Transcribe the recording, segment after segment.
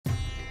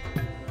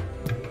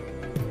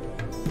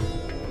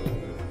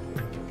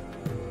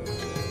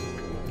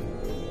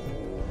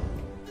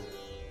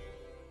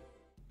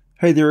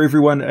Hey there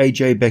everyone,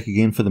 AJ back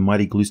again for the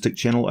Mighty Gluestick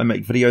channel. I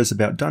make videos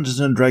about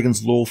Dungeons &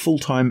 Dragons lore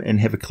full-time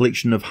and have a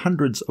collection of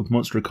hundreds of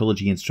monster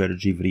ecology and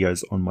strategy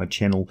videos on my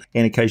channel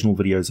and occasional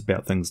videos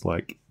about things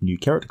like new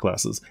character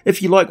classes.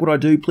 If you like what I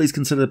do, please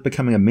consider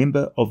becoming a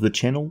member of the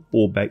channel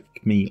or back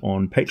me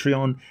on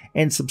Patreon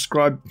and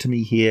subscribe to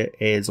me here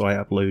as I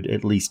upload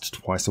at least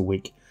twice a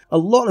week. A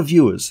lot of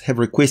viewers have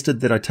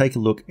requested that I take a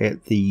look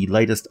at the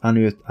latest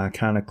Unearthed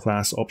Arcana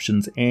class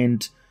options,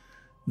 and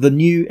the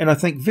new and I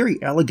think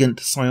very elegant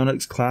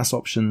psionics class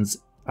options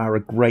are a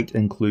great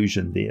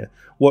inclusion there.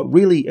 What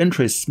really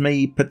interests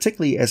me,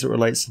 particularly as it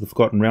relates to the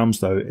Forgotten Realms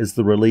though, is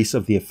the release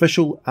of the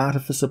official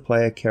Artificer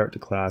player character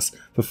class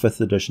for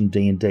 5th edition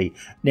D&D.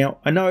 Now,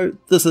 I know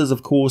this is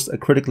of course a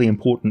critically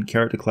important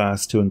character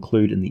class to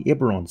include in the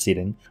Eberron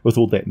setting, with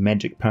all that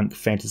magic punk,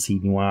 fantasy,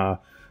 noir,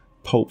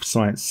 pulp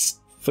science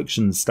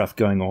fiction stuff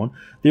going on.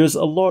 There's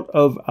a lot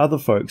of other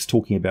folks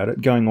talking about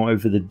it, going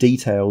over the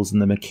details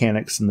and the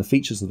mechanics and the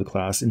features of the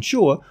class, and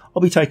sure,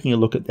 I'll be taking a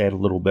look at that a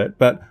little bit,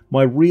 but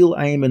my real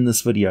aim in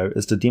this video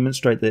is to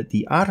demonstrate that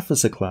the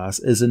Artificer class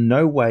is in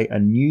no way a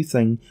new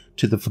thing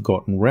to the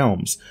Forgotten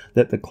Realms,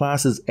 that the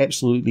class is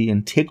absolutely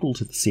integral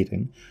to the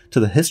setting, to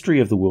the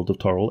history of the world of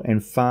Toril,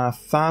 and far,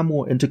 far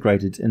more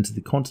integrated into the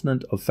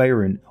continent of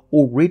Faerun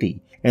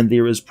already, and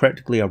there is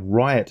practically a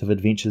riot of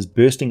adventures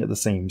bursting at the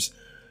seams,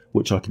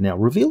 which I can now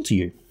reveal to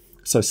you.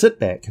 So sit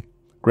back,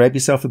 grab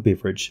yourself a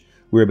beverage.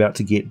 We're about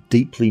to get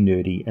deeply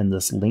nerdy in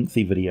this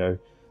lengthy video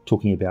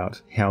talking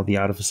about how the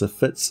Artificer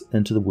fits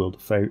into the world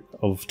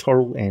of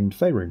Toril and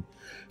Faerun.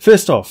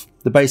 First off,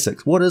 the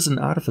basics. What is an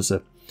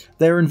Artificer?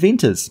 They are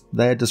inventors.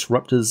 They are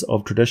disruptors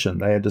of tradition.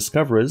 They are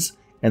discoverers,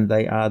 and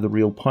they are the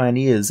real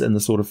pioneers in the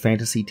sort of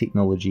fantasy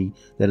technology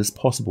that is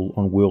possible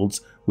on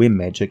worlds where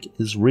magic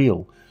is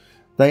real.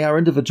 They are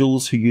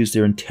individuals who use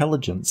their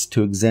intelligence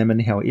to examine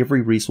how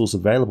every resource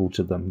available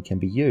to them can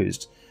be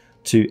used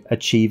to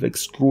achieve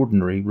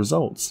extraordinary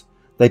results.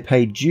 They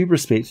pay due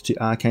respect to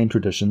arcane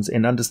traditions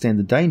and understand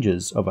the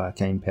dangers of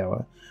arcane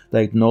power.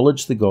 They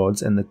acknowledge the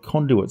gods and the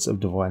conduits of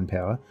divine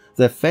power.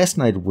 They're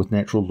fascinated with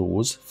natural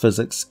laws,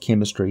 physics,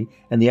 chemistry,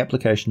 and the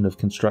application of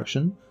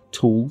construction,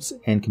 tools,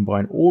 and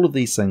combine all of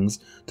these things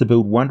to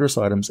build wondrous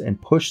items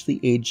and push the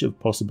edge of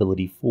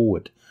possibility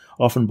forward,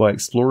 often by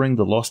exploring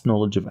the lost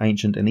knowledge of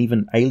ancient and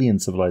even alien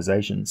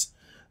civilizations.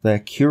 They are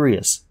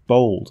curious,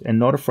 bold, and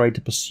not afraid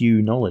to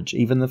pursue knowledge,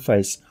 even in the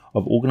face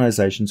of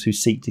organizations who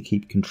seek to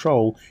keep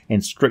control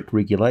and strict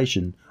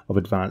regulation of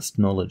advanced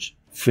knowledge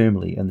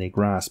firmly in their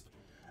grasp.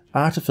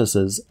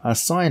 Artificers are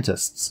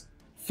scientists,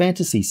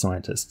 fantasy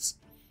scientists.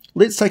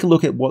 Let's take a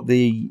look at what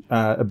the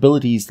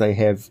abilities they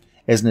have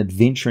as an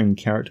adventuring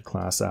character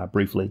class are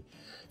briefly.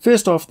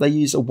 First off, they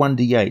use a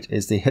 1d8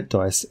 as their hit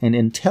dice, and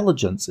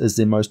intelligence is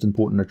their most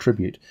important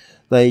attribute.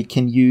 They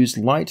can use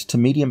light to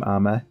medium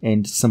armor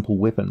and simple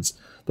weapons.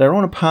 They are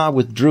on a par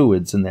with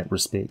druids in that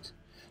respect.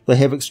 They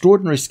have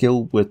extraordinary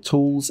skill with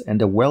tools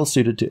and are well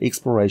suited to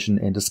exploration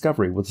and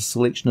discovery, with a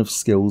selection of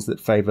skills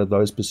that favor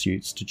those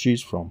pursuits to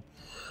choose from.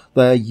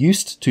 They are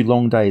used to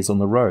long days on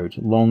the road,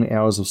 long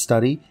hours of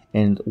study,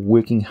 and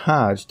working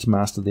hard to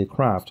master their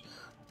craft.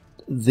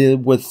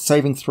 With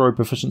saving throw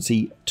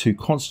proficiency to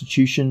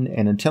constitution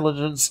and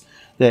intelligence,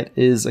 that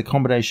is a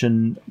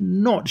combination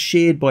not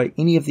shared by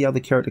any of the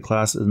other character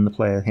classes in the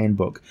player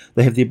handbook.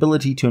 They have the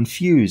ability to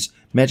infuse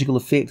magical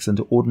effects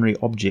into ordinary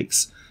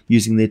objects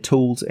using their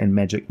tools and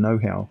magic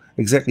know-how.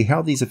 Exactly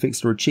how these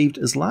effects are achieved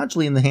is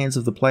largely in the hands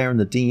of the player and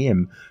the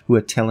DM who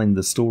are telling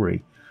the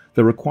story.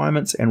 The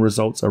requirements and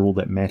results are all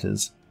that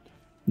matters,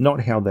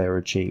 not how they are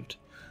achieved.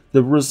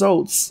 The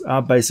results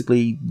are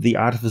basically the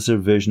Artificer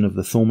version of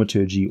the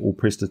thaumaturgy or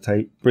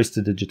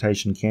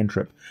prestidigitation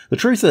cantrip. The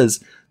truth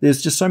is,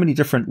 there's just so many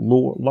different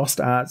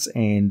lost arts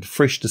and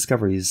fresh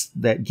discoveries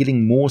that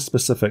getting more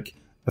specific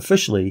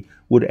officially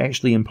would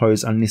actually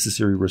impose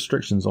unnecessary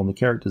restrictions on the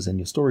characters and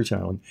your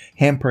storytelling,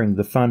 hampering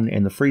the fun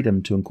and the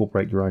freedom to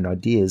incorporate your own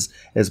ideas,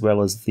 as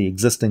well as the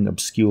existing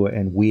obscure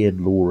and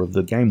weird lore of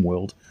the game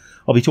world.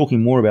 I'll be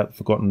talking more about the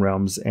Forgotten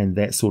Realms and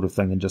that sort of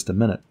thing in just a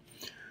minute.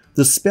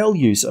 The spell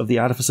use of the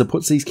Artificer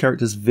puts these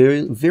characters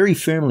very, very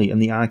firmly in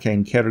the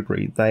arcane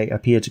category. They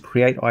appear to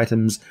create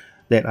items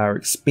that are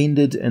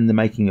expended in the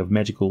making of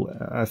magical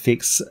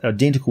effects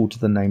identical to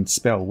the named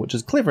spell, which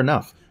is clever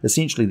enough.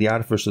 Essentially, the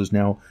Artificer is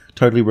now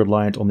totally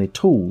reliant on their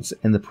tools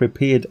and the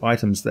prepared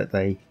items that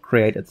they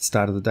create at the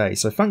start of the day.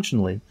 So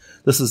functionally,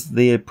 this is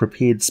their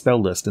prepared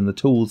spell list, and the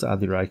tools are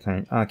their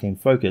arcane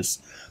focus.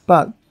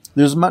 But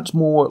they're much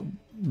more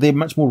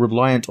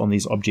reliant on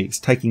these objects,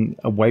 taking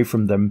away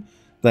from them.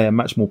 They are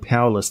much more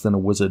powerless than a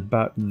wizard,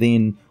 but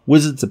then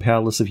wizards are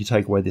powerless if you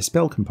take away their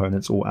spell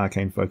components or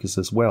arcane focus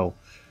as well.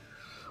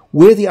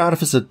 Where the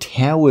Artificer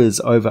towers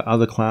over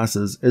other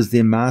classes is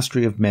their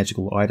mastery of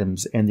magical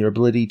items and their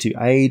ability to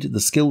aid the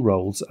skill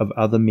rolls of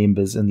other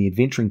members in the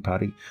adventuring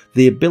party.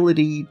 The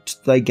ability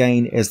they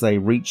gain as they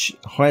reach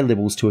high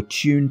levels to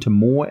attune to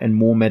more and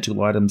more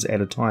magical items at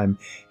a time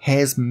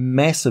has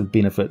massive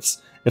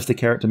benefits if the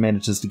character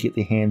manages to get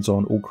their hands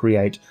on or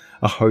create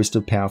a host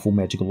of powerful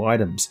magical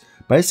items.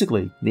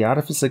 Basically, the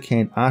Artificer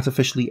can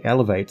artificially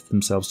elevate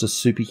themselves to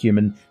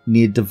superhuman,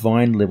 near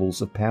divine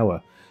levels of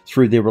power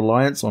through their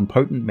reliance on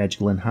potent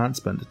magical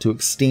enhancement to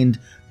extend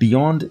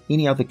beyond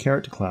any other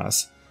character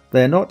class.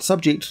 They are not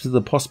subject to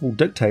the possible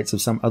dictates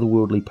of some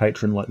otherworldly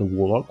patron like the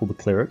Warlock or the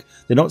Cleric.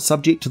 They're not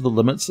subject to the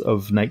limits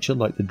of nature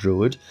like the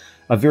Druid.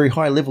 A very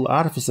high-level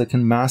Artificer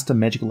can master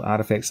magical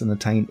artifacts and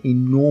attain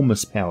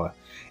enormous power,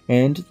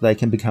 and they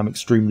can become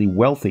extremely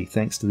wealthy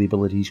thanks to the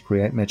ability to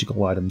create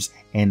magical items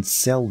and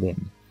sell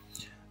them.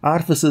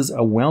 Artificers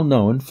are well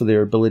known for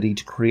their ability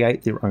to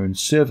create their own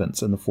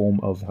servants in the form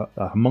of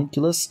a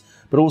homunculus,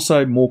 but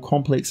also more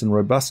complex and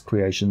robust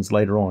creations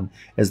later on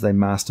as they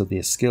master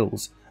their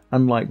skills.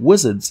 Unlike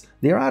wizards,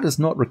 their art is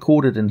not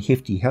recorded in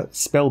hefty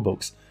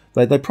spellbooks,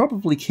 though they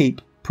probably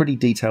keep pretty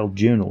detailed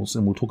journals,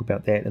 and we'll talk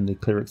about that in the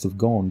Clerics of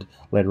Gond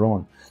later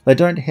on. They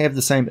don't have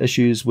the same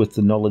issues with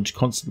the knowledge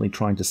constantly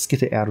trying to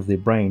skitter out of their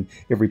brain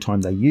every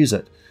time they use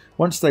it.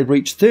 Once they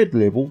reach 3rd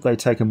level, they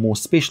take a more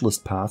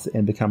specialist path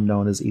and become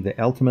known as either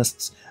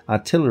alchemists,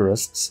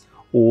 artillerists,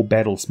 or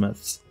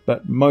battlesmiths,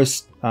 but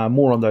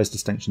more on those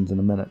distinctions in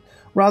a minute.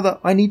 Rather,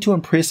 I need to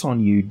impress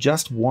on you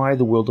just why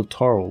the world of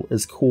Toril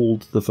is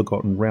called the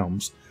Forgotten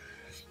Realms.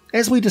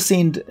 As we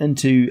descend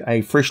into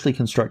a freshly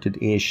constructed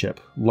airship,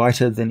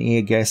 lighter than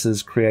air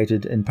gases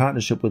created in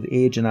partnership with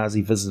air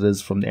genasi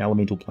visitors from the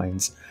elemental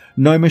planes,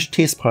 gnomish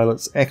test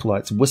pilots,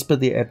 acolytes whisper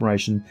their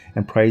admiration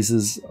and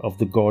praises of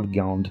the god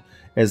Gond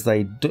as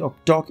they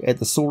dock at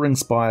the soaring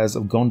spires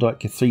of Gondite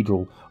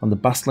Cathedral on the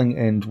bustling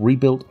and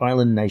rebuilt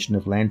island nation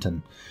of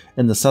Lantern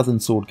in the southern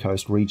Sword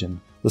Coast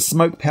region. The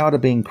smoke powder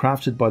being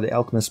crafted by the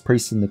alchemist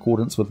priests in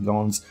accordance with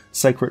Gond's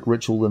sacred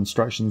ritual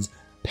instructions,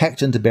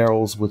 packed into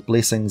barrels with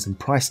blessings and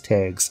price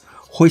tags,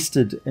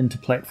 hoisted into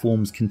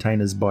platforms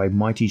containers by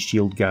mighty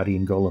shield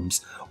guardian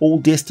golems, all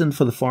destined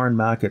for the foreign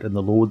market and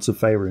the lords of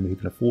Faerun who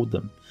can afford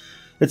them.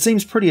 It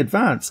seems pretty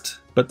advanced,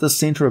 but this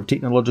centre of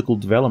technological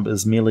development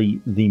is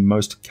merely the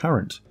most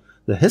current.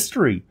 The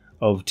history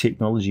of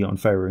technology on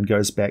Faerun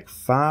goes back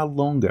far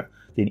longer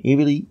than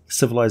every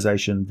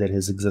civilization that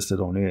has existed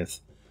on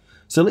Earth.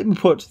 So let me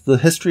put the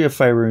history of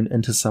Faerun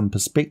into some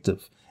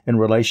perspective in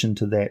relation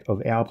to that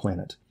of our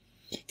planet.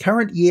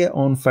 Current year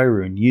on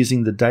Faerun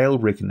using the Dale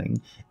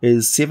reckoning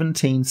is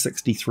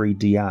 1763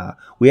 DR.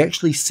 We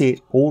actually set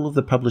all of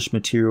the published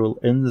material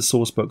in the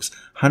sourcebooks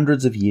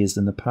hundreds of years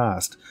in the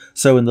past.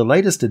 So in the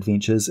latest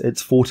adventures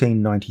it's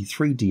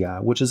 1493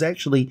 DR, which is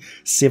actually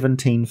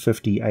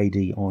 1750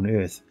 AD on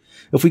Earth.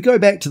 If we go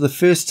back to the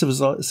first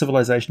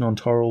civilization on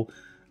Toril,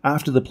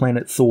 after the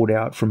planet thawed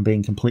out from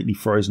being completely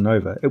frozen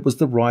over, it was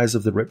the rise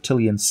of the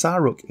reptilian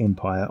Saruk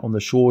Empire on the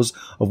shores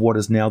of what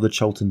is now the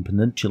Cholton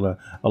Peninsula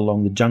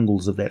along the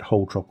jungles of that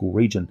whole tropical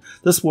region.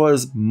 This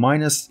was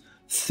minus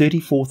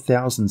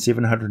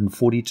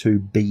 34,742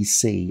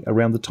 BC,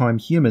 around the time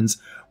humans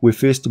were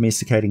first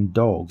domesticating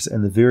dogs,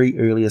 and the very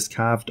earliest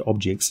carved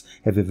objects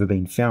have ever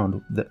been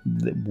found that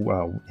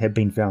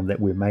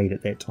were made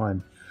at that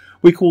time.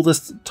 We call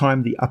this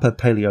time the Upper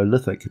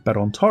Paleolithic, but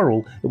on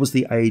Toril it was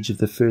the age of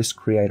the first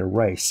creator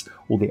race,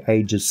 or the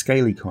age of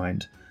scaly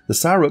kind. The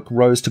Saruk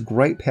rose to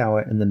great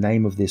power in the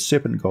name of their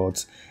serpent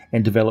gods,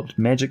 and developed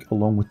magic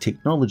along with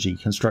technology,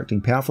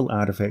 constructing powerful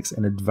artifacts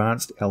and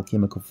advanced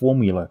alchemical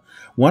formula,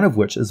 one of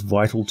which is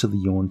vital to the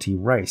Yuan-Ti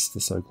race, the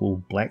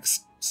so-called black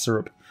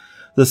syrup.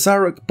 The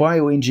Saruk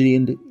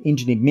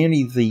bioengineered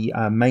many of the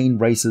main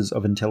races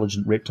of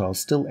intelligent reptiles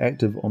still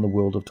active on the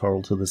world of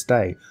Toril to this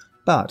day,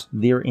 but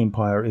their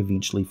empire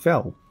eventually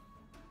fell.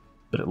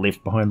 But it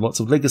left behind lots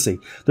of legacy.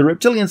 The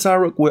reptilian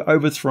Saruk were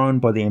overthrown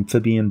by the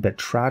amphibian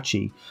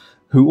Batrachi,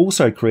 who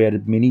also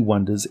created many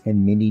wonders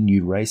and many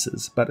new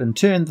races, but in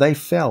turn they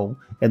fell,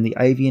 and the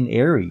avian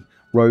Eri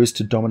rose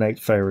to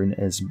dominate Faerun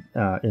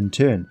in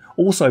turn,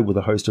 also with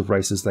a host of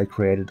races they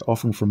created,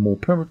 often from more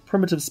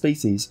primitive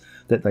species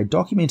that they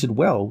documented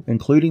well,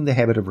 including the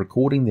habit of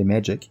recording their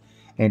magic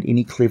and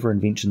any clever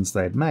inventions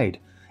they had made,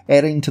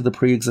 adding to the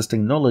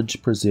pre-existing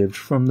knowledge preserved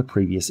from the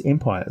previous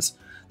empires.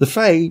 The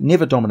Fae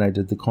never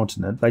dominated the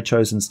continent. They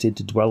chose instead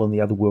to dwell in the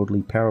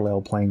otherworldly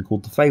parallel plane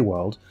called the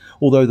Feywild,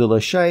 although the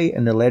Lachey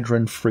and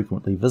Eladrin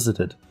frequently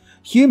visited.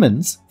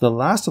 Humans, the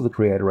last of the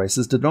creator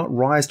races, did not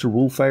rise to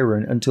rule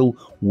Faerun until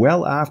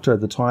well after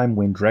the time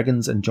when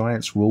dragons and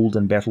giants ruled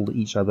and battled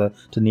each other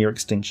to near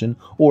extinction,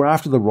 or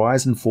after the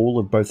rise and fall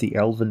of both the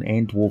Elven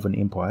and Dwarven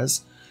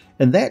empires.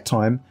 In that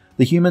time,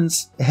 the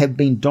humans have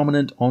been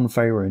dominant on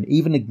Faerun,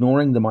 even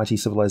ignoring the mighty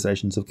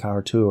civilizations of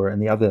Karatur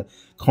and the other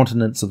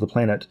continents of the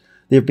planet.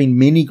 There have been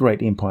many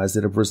great empires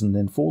that have risen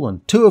and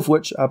fallen, two of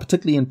which are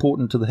particularly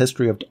important to the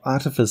history of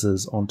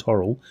artificers on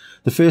Toril.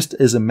 The first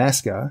is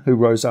Amaskar, who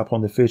rose up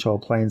on the fertile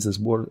plains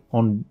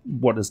on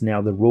what is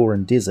now the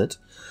Roran Desert.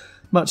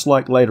 much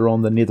like later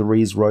on the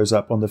Netherese rose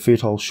up on the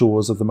fertile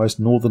shores of the most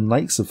northern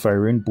lakes of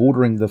Faerun,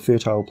 bordering the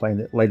fertile plain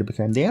that later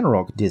became the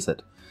Anarok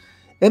Desert.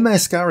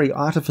 Imaskari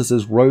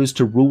artificers rose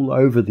to rule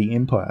over the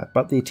empire,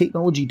 but their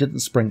technology didn't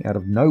spring out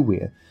of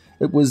nowhere.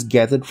 It was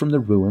gathered from the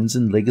ruins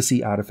and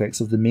legacy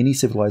artifacts of the many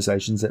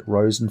civilizations that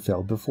rose and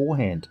fell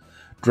beforehand.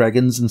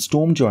 Dragons and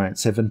storm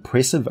giants have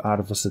impressive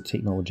artificer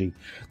technology.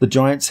 The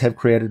giants have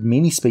created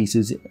many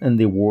species in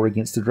their war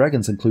against the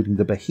dragons, including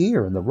the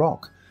Behir and the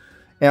Rock.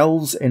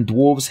 Elves and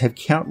dwarves have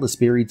countless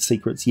buried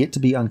secrets yet to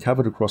be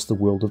uncovered across the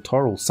world of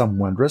Toril, some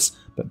wondrous,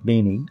 but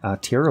many are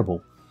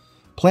terrible.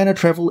 Planet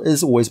travel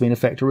has always been a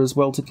factor as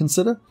well to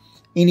consider.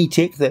 Any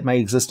tech that may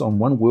exist on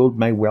one world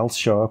may well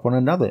show up on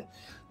another.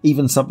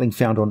 Even something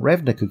found on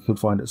Ravnica could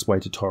find its way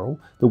to Toril.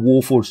 The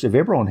Warforged of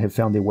Eberron have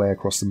found their way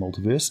across the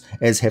multiverse,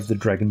 as have the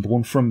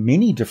Dragonborn from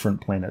many different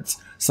planets,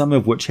 some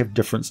of which have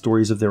different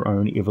stories of their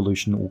own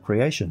evolution or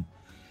creation.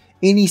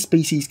 Any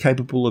species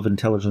capable of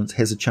intelligence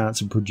has a chance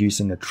of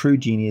producing a true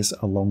genius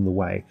along the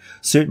way.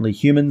 Certainly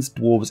humans,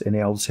 dwarves and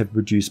elves have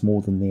produced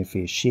more than their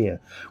fair share.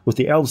 With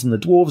the elves and the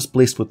dwarves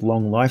blessed with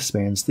long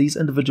lifespans, these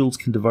individuals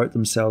can devote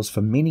themselves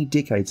for many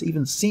decades,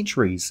 even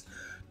centuries,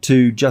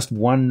 to just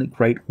one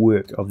great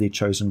work of their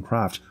chosen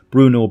craft.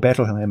 Brunor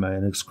Battlehammer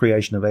and his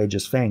creation of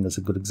Aegis Fang is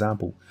a good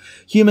example.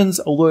 Humans,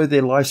 although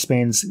their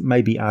lifespans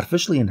may be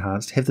artificially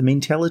enhanced, have the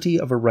mentality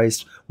of a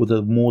race with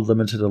a more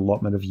limited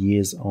allotment of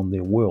years on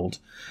their world.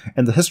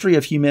 And the history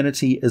of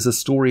humanity is a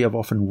story of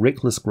often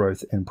reckless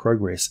growth and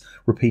progress,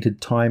 repeated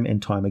time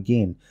and time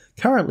again.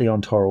 Currently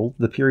on Toril,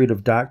 the period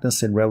of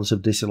darkness and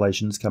relative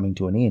desolation is coming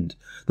to an end.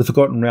 The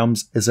Forgotten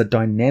Realms is a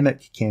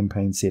dynamic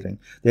campaign setting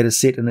that is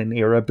set in an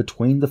era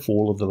between the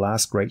fall of the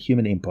last great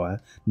human empire,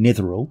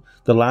 Netheril,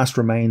 the last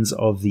remains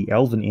of the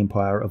elven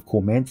empire of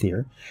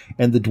Cormanther,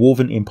 and the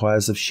dwarven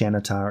empires of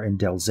Shanatar and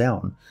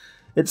Dalzaun.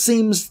 It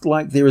seems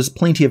like there is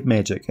plenty of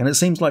magic, and it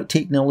seems like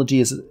technology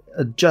is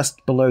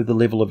just below the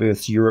level of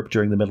Earth's Europe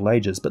during the Middle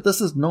Ages, but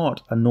this is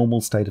not a normal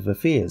state of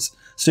affairs,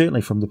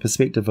 certainly from the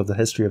perspective of the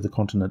history of the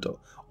continent,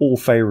 or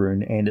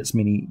Faerun and its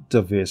many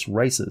diverse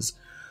races.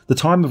 The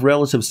time of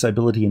relative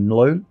stability and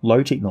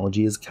low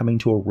technology is coming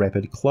to a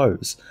rapid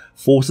close.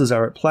 Forces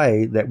are at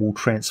play that will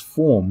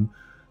transform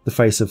the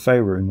face of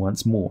Faerun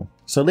once more.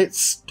 So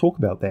let's talk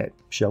about that,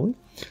 shall we?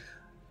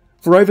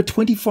 For over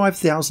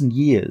 25,000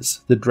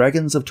 years, the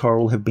dragons of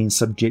Toril have been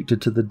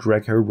subjected to the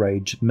Draco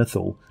Rage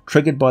mythal,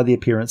 triggered by the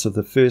appearance of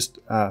the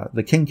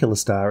Kingkiller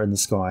star in the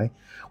sky,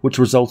 which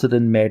resulted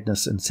in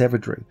madness and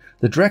savagery.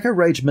 The Draco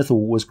Rage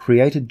mythal was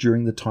created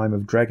during the time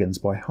of dragons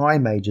by high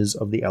mages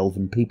of the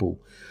elven people.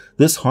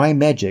 This high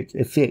magic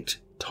effect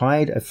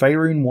tied a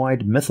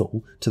Faerun-wide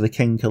mythal to the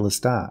Kingkiller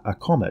star, a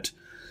comet,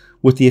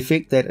 with the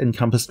effect that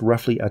encompassed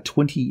roughly a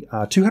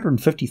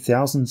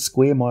 250,000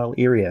 square mile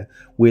area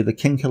where the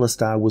Kingkiller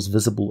star was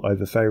visible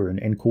over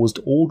Faerun, and caused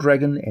all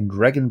dragon and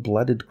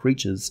dragon-blooded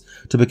creatures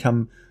to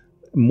become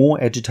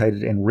more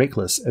agitated and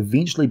reckless,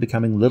 eventually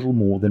becoming little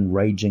more than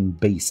raging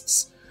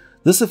beasts.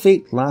 This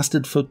effect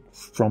lasted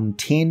from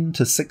 10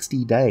 to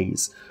 60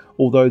 days,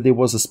 although there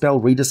was a spell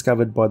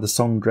rediscovered by the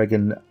song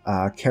dragon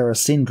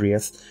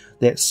Karasendriath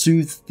that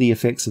soothed the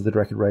effects of the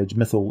Draco Rage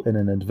mythal in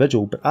an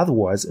individual, but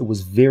otherwise it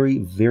was very,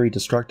 very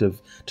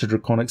destructive to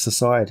draconic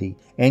society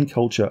and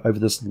culture over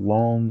this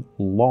long,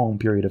 long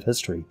period of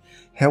history.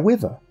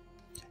 However,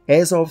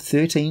 as of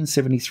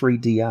 1373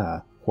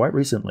 DR, quite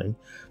recently,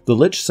 the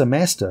Lich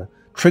Samasta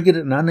triggered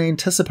an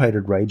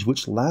unanticipated rage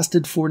which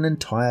lasted for an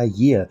entire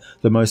year,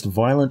 the most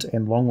violent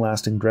and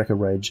long-lasting Draco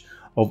Rage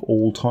of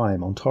all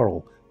time on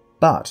Toril.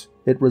 But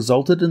it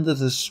resulted in the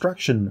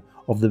destruction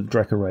of the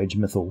Draco Rage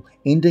mythal,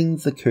 ending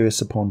the curse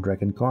upon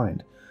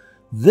dragonkind.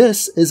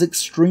 This is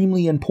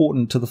extremely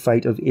important to the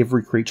fate of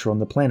every creature on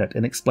the planet,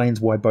 and explains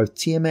why both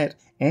Tiamat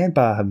and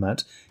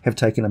Bahamut have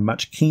taken a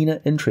much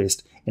keener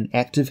interest and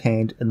active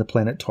hand in the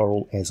planet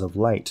Toril as of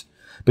late,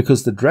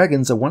 because the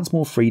dragons are once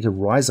more free to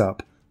rise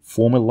up,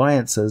 form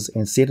alliances,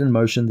 and set in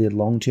motion their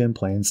long-term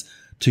plans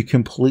to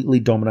completely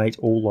dominate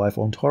all life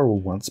on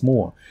Toril once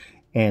more.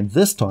 And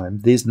this time,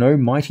 there's no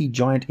mighty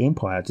giant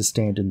empire to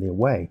stand in their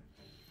way.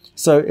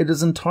 So it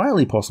is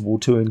entirely possible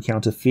to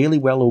encounter fairly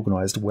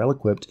well-organized,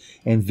 well-equipped,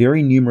 and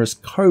very numerous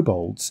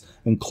kobolds,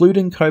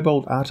 including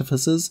kobold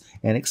artificers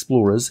and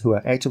explorers who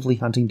are actively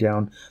hunting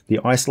down the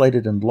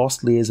isolated and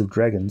lost lairs of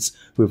dragons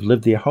who have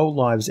lived their whole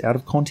lives out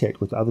of contact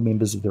with other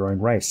members of their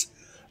own race.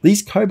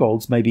 These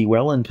kobolds may be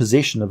well in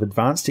possession of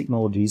advanced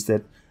technologies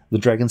that the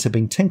dragons have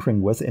been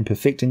tinkering with and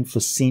perfecting for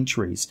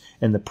centuries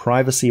in the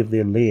privacy of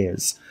their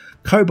lairs.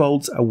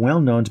 Kobolds are well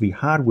known to be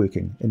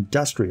hardworking,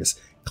 industrious,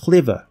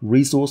 clever,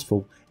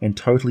 resourceful, and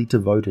totally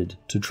devoted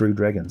to true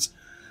dragons,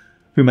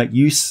 who make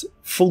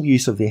full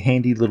use of their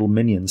handy little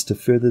minions to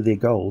further their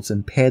goals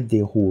and pad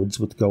their hoards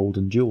with gold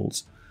and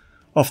jewels.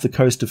 Off the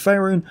coast of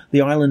Faerun,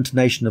 the island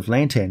nation of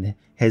Lantan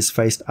has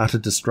faced utter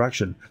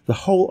destruction. The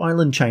whole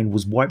island chain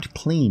was wiped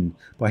clean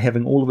by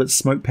having all of its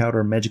smoke powder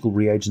and magical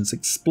reagents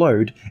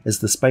explode as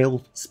the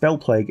spell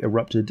plague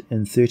erupted in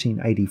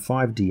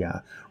 1385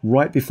 DR,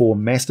 right before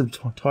massive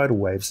tidal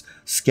waves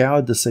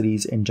scoured the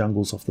cities and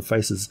jungles off the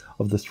faces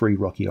of the 3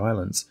 rocky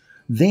islands.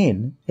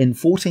 Then, in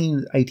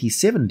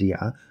 1487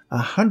 DR,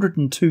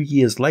 102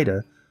 years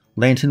later,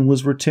 Lantan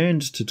was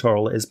returned to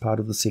Toril as part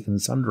of the Second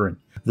Sundering.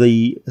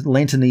 The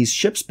Lantanese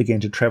ships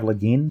began to travel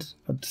again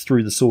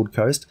through the Sword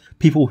Coast.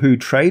 People who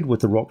trade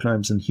with the rock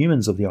gnomes and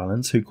humans of the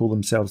islands, who call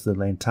themselves the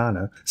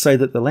Lantana, say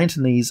that the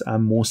Lantanese are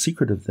more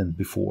secretive than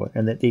before,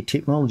 and that their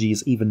technology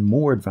is even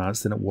more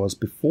advanced than it was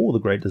before the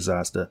Great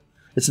Disaster.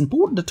 It's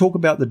important to talk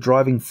about the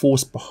driving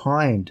force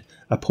behind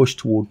a push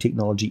toward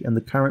technology in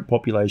the current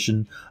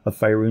population of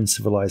Faerun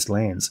civilized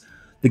lands.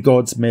 The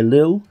gods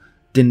Melil,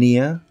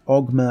 Denir,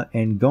 Ogma,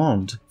 and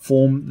Gond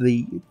form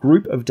the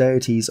group of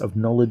deities of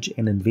knowledge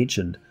and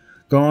invention.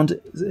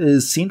 Gond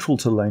is central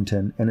to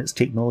Lantan and its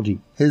technology.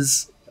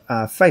 His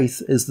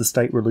faith is the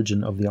state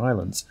religion of the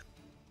islands.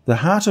 The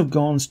heart of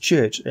Gond's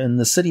church in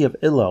the city of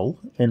Ilal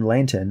in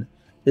Lantan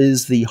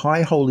is the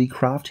High Holy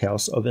Craft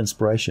House of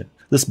Inspiration.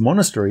 This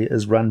monastery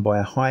is run by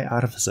a High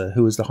Artificer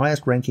who is the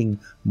highest ranking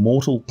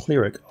mortal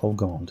cleric of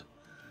Gond,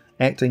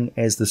 acting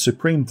as the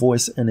supreme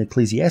voice in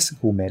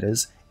ecclesiastical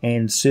matters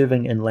and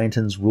serving in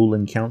Lantan's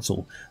ruling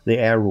council, the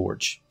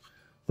Aurorge.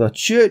 The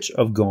Church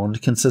of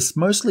Gond consists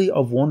mostly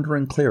of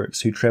wandering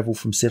clerics who travel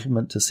from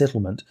settlement to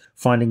settlement,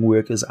 finding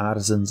work as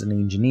artisans and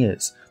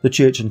engineers. The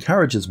church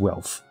encourages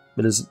wealth,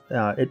 but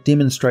it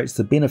demonstrates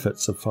the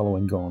benefits of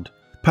following Gond.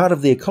 Part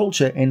of their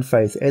culture and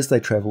faith as they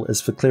travel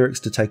is for clerics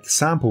to take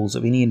samples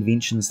of any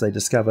inventions they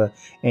discover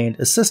and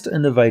assist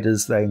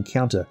innovators they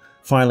encounter,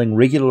 filing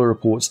regular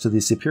reports to their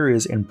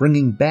superiors and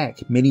bringing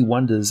back many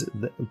wonders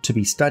to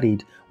be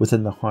studied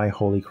within the High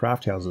Holy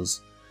Craft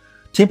Houses.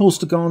 Temples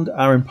to Gond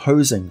are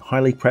imposing,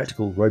 highly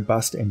practical,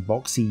 robust and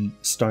boxy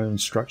stone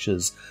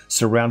structures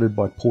surrounded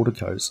by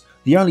porticos.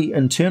 The only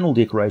internal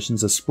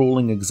decorations are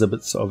sprawling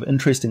exhibits of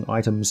interesting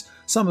items,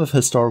 some of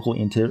historical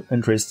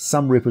interest,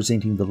 some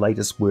representing the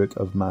latest work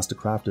of master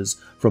crafters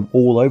from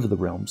all over the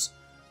realms.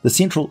 The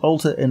central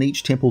altar in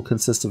each temple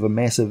consists of a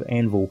massive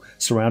anvil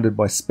surrounded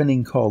by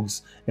spinning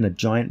cogs in a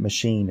giant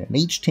machine, and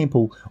each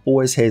temple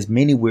always has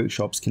many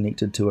workshops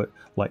connected to it,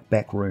 like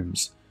back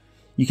rooms.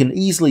 You can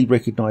easily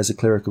recognize a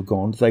cleric of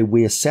Gond. They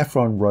wear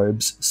saffron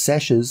robes,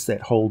 sashes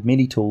that hold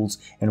many tools,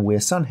 and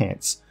wear sun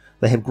hats.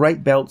 They have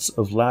great belts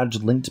of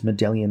large linked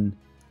medallion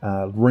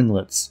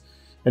ringlets.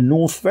 In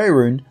North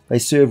Faerun, they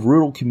serve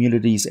rural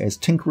communities as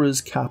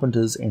tinkerers,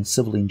 carpenters, and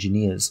civil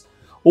engineers.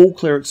 All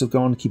clerics of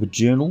Gond keep a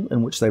journal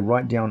in which they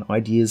write down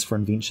ideas for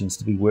inventions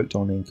to be worked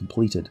on and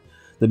completed.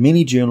 The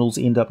many journals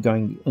end up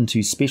going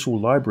into special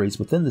libraries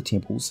within the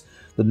temples,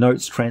 the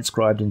notes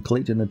transcribed and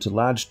collected into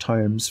large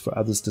tomes for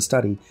others to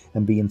study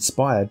and be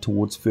inspired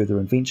towards further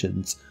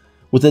inventions.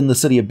 Within the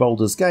city of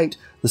Baldur's Gate,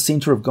 the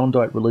centre of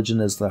Gondite religion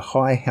is the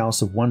High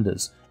House of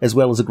Wonders, as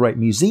well as a great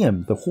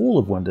museum, the Hall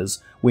of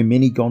Wonders, where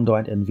many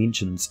Gondite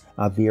inventions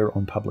are there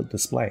on public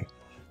display.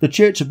 The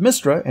Church of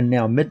Mystra, and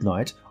now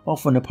Midnight,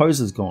 often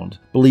opposes Gond,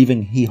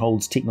 believing he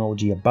holds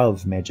technology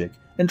above magic.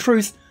 In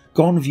truth,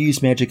 Gond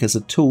views magic as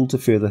a tool to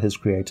further his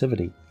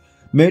creativity.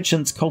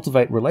 Merchants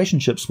cultivate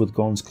relationships with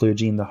Gond's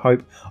clergy in the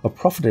hope of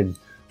profiting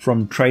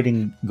from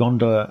trading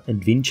Gonda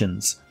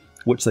inventions,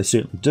 which they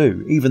certainly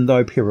do, even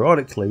though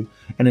periodically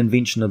an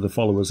invention of the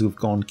followers of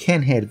Gond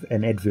can have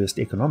an adverse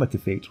economic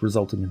effect,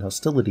 resulting in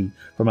hostility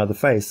from other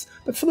faiths,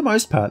 but for the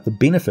most part the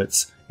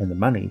benefits and the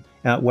money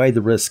outweigh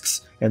the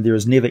risks, and there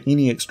is never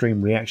any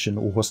extreme reaction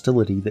or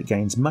hostility that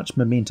gains much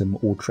momentum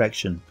or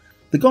traction.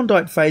 The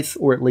Gondite faith,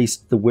 or at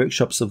least the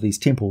workshops of these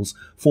temples,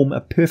 form a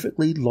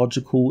perfectly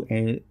logical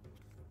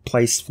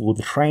place for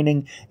the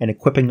training and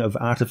equipping of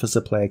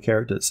artificer player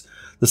characters.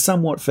 The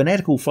somewhat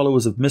fanatical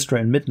followers of Mystra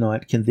and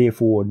Midnight can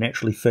therefore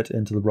naturally fit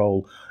into the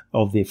role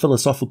of their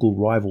philosophical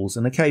rivals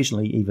and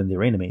occasionally even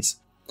their enemies.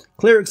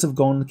 Clerics of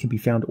Gond can be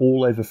found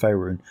all over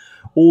Faerun,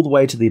 all the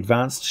way to the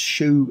advanced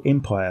Shu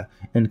Empire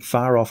and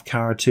far-off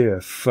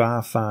Karatur,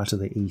 far to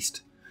the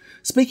east.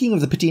 Speaking of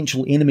the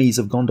potential enemies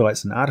of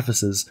Gondites and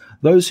Artificers,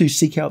 those who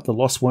seek out the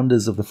lost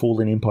wonders of the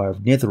fallen empire of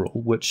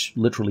Netheril, which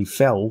literally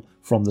fell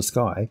from the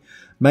sky,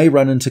 may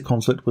run into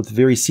conflict with a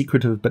very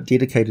secretive but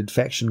dedicated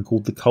faction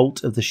called the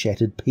Cult of the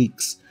Shattered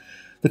Peaks.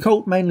 The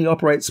cult mainly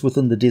operates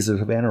within the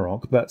desert of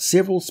Anarok, but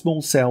several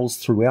small cells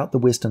throughout the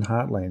western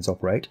heartlands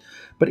operate.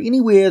 But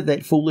anywhere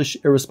that foolish,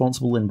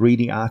 irresponsible and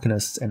greedy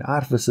arcanists and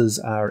artificers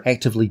are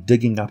actively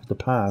digging up the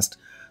past,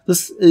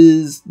 this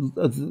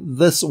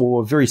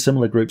or very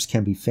similar groups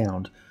can be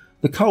found.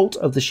 The Cult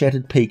of the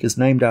Shattered Peak is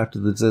named after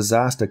the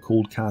disaster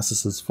called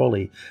Karsus's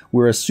Folly,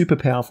 where a super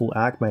powerful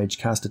archmage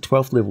cast a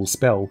 12th level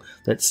spell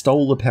that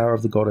stole the power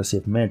of the goddess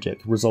of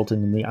magic,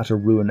 resulting in the utter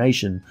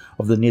ruination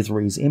of the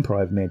Netherese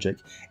Empire of Magic,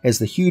 as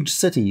the huge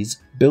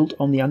cities, built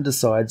on the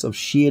undersides of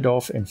sheared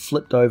off and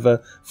flipped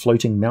over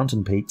floating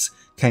mountain peaks,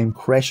 came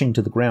crashing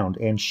to the ground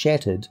and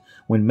shattered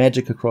when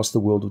magic across the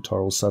world of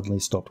Toril suddenly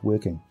stopped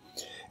working.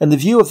 In the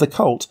view of the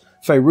cult,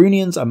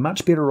 Faerunians are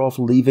much better off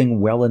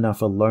leaving well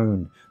enough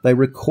alone. They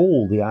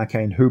recall the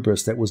arcane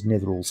hubris that was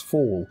Netheral's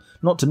fall,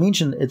 not to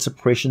mention its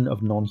oppression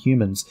of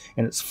non-humans,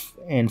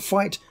 and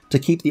fight to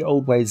keep the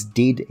old ways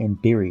dead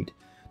and buried.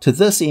 To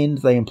this end,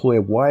 they employ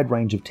a wide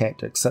range of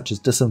tactics such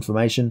as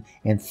disinformation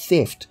and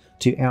theft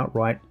to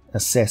outright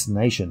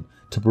assassination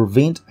to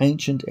prevent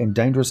ancient and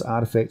dangerous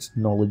artifact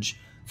knowledge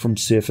from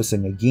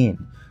surfacing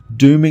again,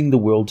 dooming the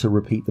world to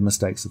repeat the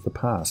mistakes of the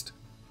past.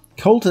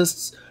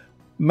 Cultists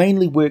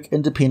mainly work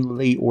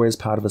independently or as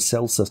part of a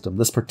cell system.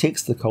 This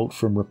protects the cult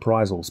from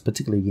reprisals,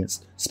 particularly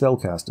against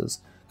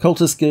spellcasters.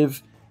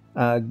 Cultists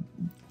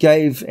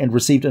gave and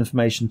received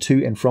information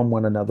to and from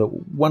one another,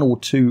 one or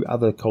two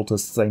other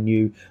cultists they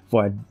knew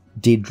via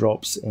dead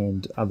drops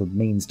and other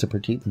means to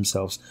protect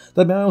themselves.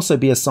 They may also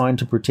be assigned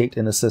to protect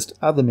and assist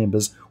other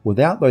members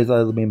without those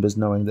other members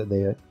knowing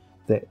that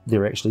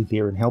they're actually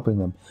there and helping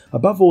them.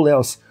 Above all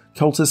else,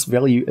 cultists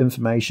value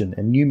information,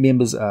 and new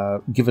members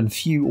are given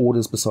few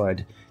orders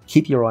beside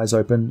keep your eyes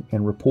open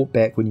and report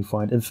back when you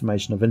find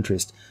information of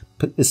interest,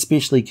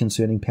 especially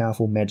concerning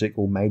powerful magic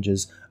or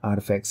mages,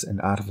 artifacts,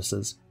 and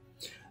artificers.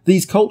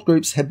 These cult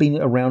groups have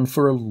been around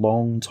for a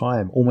long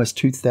time, almost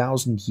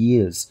 2,000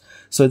 years.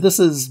 So this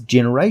is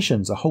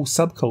generations, a whole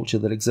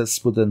subculture that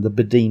exists within the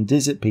Bedine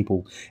Desert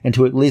people, and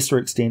to a lesser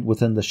extent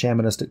within the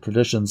shamanistic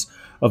traditions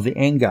of the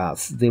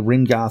Angarth, the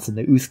Rengarth, and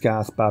the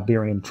Uthgarth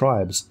barbarian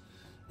tribes.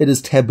 It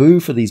is taboo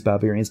for these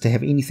barbarians to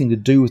have anything to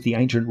do with the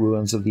ancient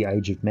ruins of the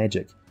Age of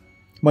Magic.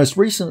 Most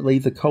recently,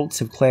 the cults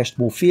have clashed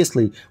more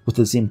fiercely with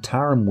the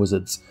Zemtarim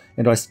wizards,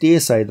 and I dare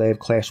say they have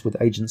clashed with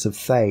agents of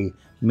Thay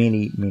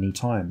many, many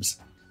times.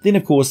 Then,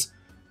 of course,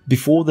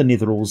 before the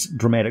Netheral's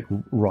dramatic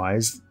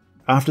rise,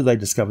 after they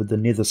discovered the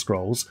Nether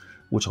Scrolls,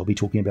 which I'll be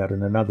talking about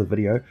in another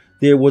video,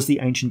 there was the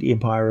ancient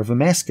empire of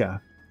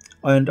Amaskar.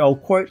 And I'll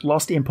quote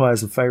Lost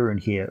Empires of Faerun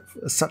here,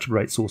 such a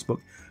great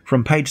sourcebook,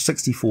 from page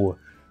 64.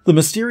 The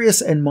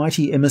mysterious and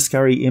mighty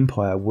Amaskari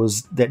Empire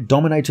that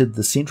dominated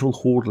the central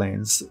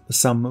Hordelands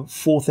some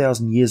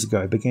 4,000 years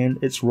ago began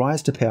its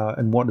rise to power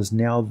in what is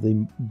now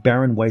the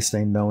barren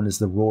wasteland known as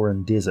the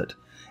Roaran Desert.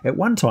 At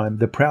one time,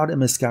 the proud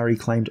Amaskari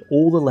claimed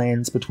all the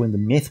lands between the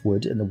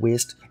Methwood in the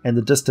west and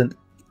the distant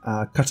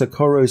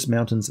Katakoros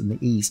Mountains in the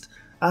east.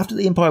 After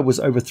the empire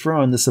was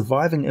overthrown, the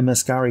surviving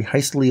Amaskari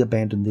hastily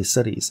abandoned their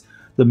cities.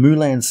 The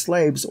Mulan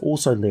slaves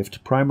also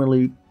left,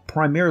 primarily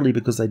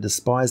because they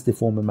despised their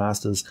former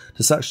masters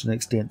to such an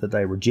extent that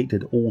they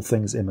rejected all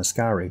things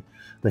Amaskari.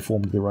 They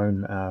formed their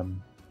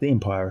own the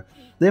empire.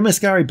 The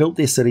Amaskari built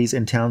their cities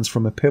and towns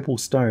from a purple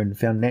stone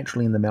found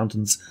naturally in the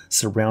mountains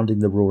surrounding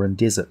the Roaran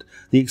Desert.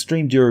 The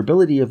extreme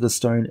durability of the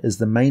stone is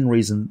the main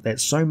reason that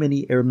so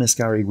many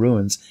Amaskari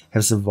ruins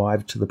have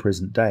survived to the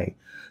present day.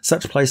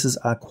 Such places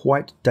are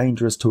quite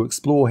dangerous to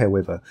explore,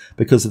 however,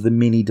 because of the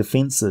many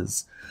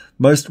defences.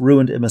 Most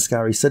ruined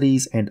Amaskari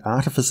cities and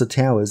artificer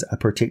towers are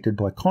protected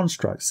by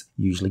constructs,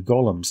 usually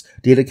golems,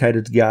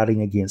 dedicated to guarding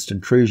against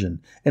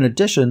intrusion. In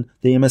addition,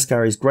 the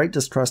Amaskari's great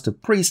distrust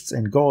of priests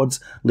and gods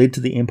led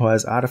to the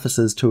Empire's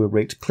artificers to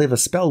erect clever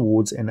spell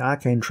wards and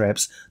arcane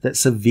traps that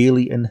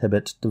severely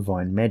inhibit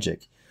divine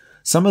magic.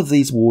 Some of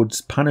these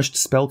wards punished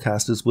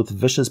spellcasters with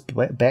vicious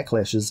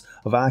backlashes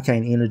of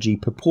arcane energy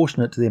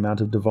proportionate to the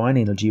amount of divine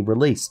energy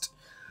released.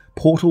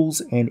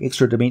 Portals and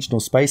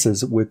extra-dimensional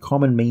spaces were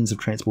common means of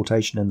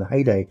transportation in the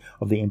heyday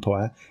of the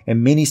Empire,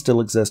 and many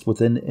still exist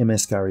within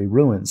Amaskari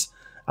ruins.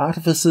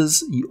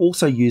 Artificers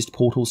also used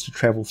portals to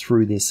travel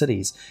through their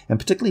cities, and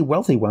particularly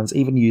wealthy ones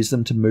even used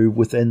them to move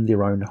within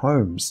their own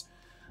homes.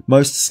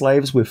 Most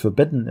slaves were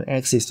forbidden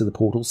access to the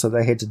portals, so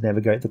they had to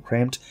navigate the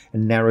cramped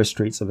and narrow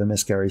streets of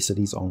Amaskari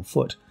cities on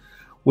foot.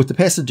 With the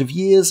passage of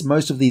years,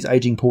 most of these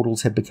aging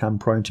portals had become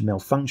prone to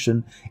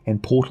malfunction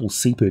and portal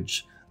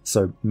seepage,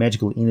 so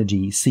magical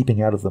energy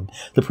seeping out of them.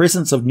 The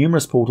presence of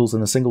numerous portals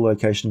in a single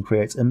location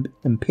creates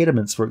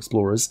impediments for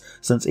explorers,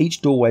 since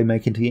each doorway may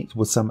connect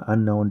with some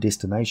unknown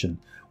destination.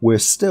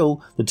 Worse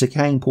still, the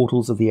decaying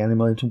portals of the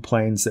elemental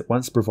planes that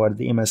once provided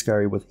the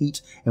Amaskari with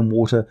heat and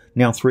water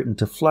now threaten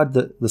to flood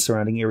the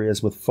surrounding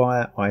areas with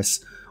fire,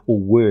 ice, or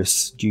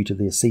worse due to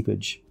their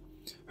seepage.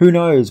 Who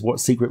knows what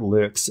secret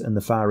lurks in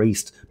the Far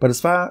East, but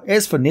as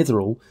for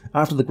Netheral,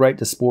 after the Great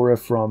Diaspora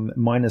from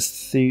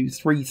minus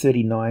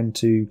 339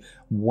 to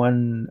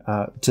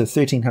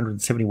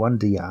 1371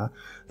 DR,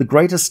 the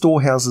greatest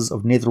storehouses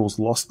of Netheral's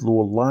lost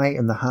lore lie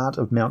in the heart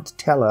of Mount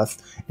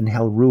Talath in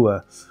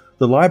Halrua.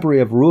 The Library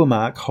of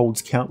Ruamark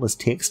holds countless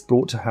texts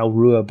brought to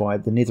Halrua by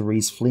the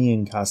Netherese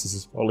fleeing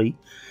Casters' folly,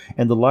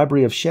 and the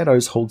Library of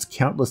Shadows holds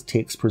countless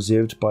texts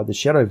preserved by the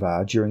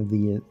Shadowvar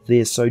during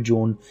their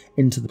sojourn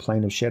into the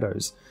Plane of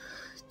Shadows.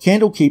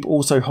 Candlekeep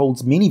also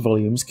holds many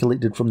volumes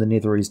collected from the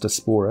Netherese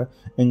diaspora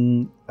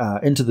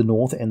into the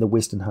north and the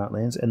western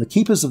heartlands, and the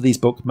keepers of these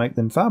books make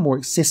them far more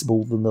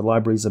accessible than the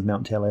libraries of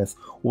Mount Talath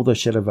or the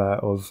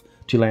Shadowvar of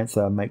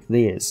Tulantha make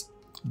theirs.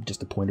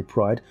 Just a point of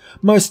pride.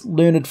 Most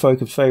learned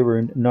folk of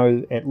Faerun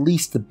know at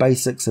least the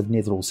basics of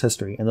Netheral's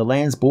history, and the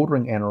lands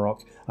bordering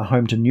Anarok are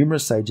home to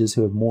numerous sages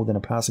who have more than a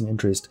passing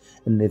interest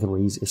in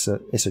Netherese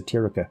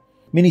esoterica.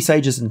 Many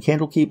sages in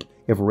Candlekeep,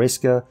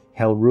 Evereska,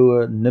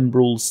 Halrua,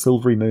 Nimbrel,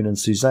 Silvery Moon and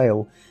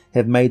Suzail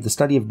have made the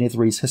study of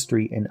Netherese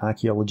history and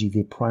archaeology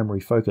their primary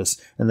focus,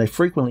 and they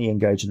frequently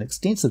engage in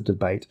extensive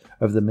debate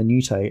over the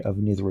minutiae of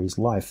Netherese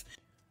life.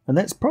 And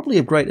that's probably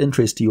of great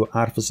interest to your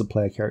Artificer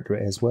player character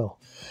as well.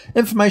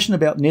 Information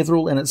about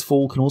Netheril and its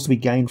fall can also be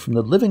gained from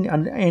the living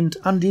and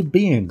undead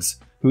beings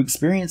who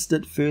experienced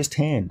it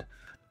firsthand.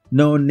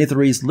 Known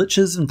Netherese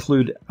liches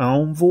include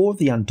Aumvor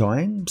the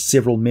Undying,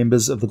 several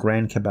members of the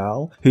Grand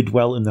Cabal who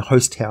dwell in the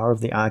host tower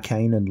of the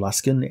Arcane in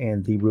Luskan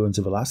and the ruins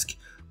of Ilask.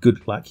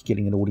 Good luck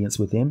getting an audience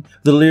with them.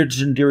 The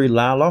legendary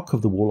Larlock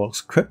of the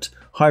Warlock's Crypt,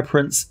 High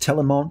Prince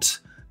Telemont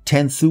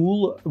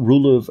Tanthul,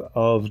 ruler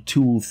of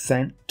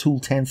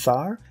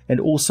Tultanthar, and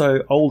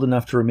also old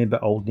enough to remember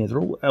Old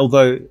Netheril,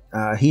 although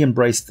he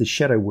embraced the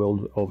shadow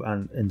world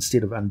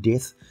instead of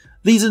undeath.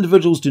 These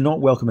individuals do not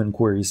welcome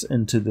inquiries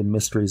into the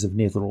mysteries of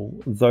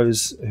Netheril.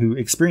 Those who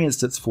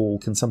experienced its fall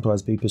can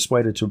sometimes be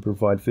persuaded to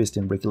provide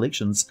first-hand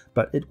recollections,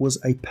 but it was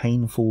a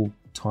painful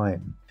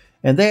time.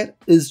 And that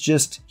is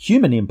just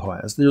human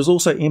empires. There's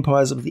also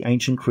empires of the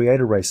ancient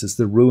creator races,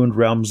 the ruined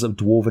realms of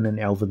dwarven and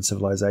elven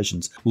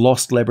civilizations,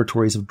 lost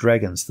laboratories of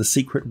dragons, the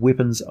secret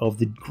weapons of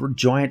the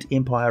giant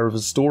empire of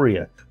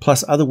Astoria,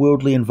 plus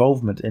otherworldly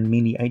involvement in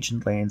many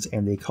ancient lands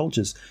and their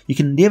cultures. You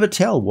can never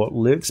tell what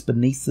lurks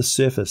beneath the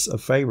surface of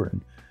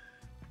Faerun.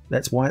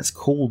 That's why it's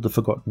called the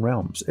Forgotten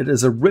Realms. It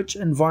is a rich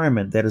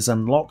environment that is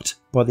unlocked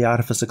by the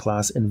Artificer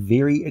class in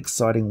very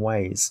exciting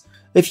ways.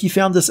 If you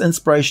found this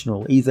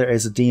inspirational, either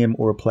as a DM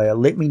or a player,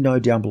 let me know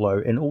down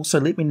below, and also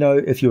let me know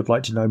if you would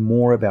like to know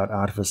more about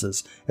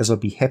Artificers, as I'd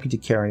be happy to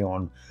carry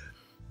on.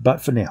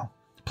 But for now,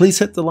 please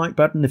hit the like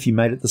button if you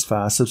made it this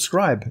far,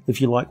 subscribe if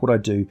you like what I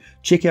do,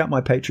 check out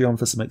my Patreon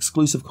for some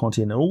exclusive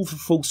content and all the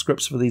full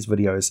scripts for these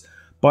videos,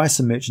 buy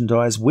some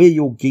merchandise, wear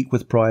your geek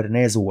with pride, and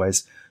as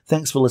always,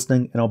 thanks for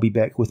listening, and I'll be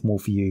back with more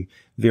for you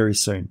very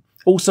soon.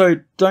 Also,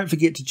 don't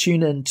forget to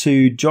tune in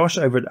to Josh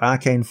over at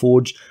Arcane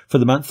Forge for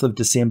the month of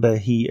December.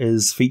 He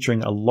is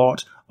featuring a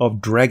lot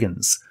of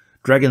dragons.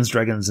 Dragons,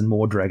 and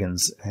more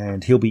dragons.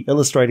 And he'll be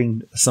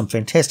illustrating some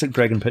fantastic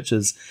dragon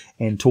pictures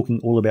and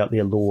talking all about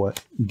their lore.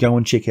 Go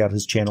and check out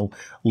his channel.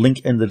 Link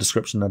in the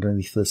description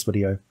underneath this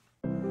video.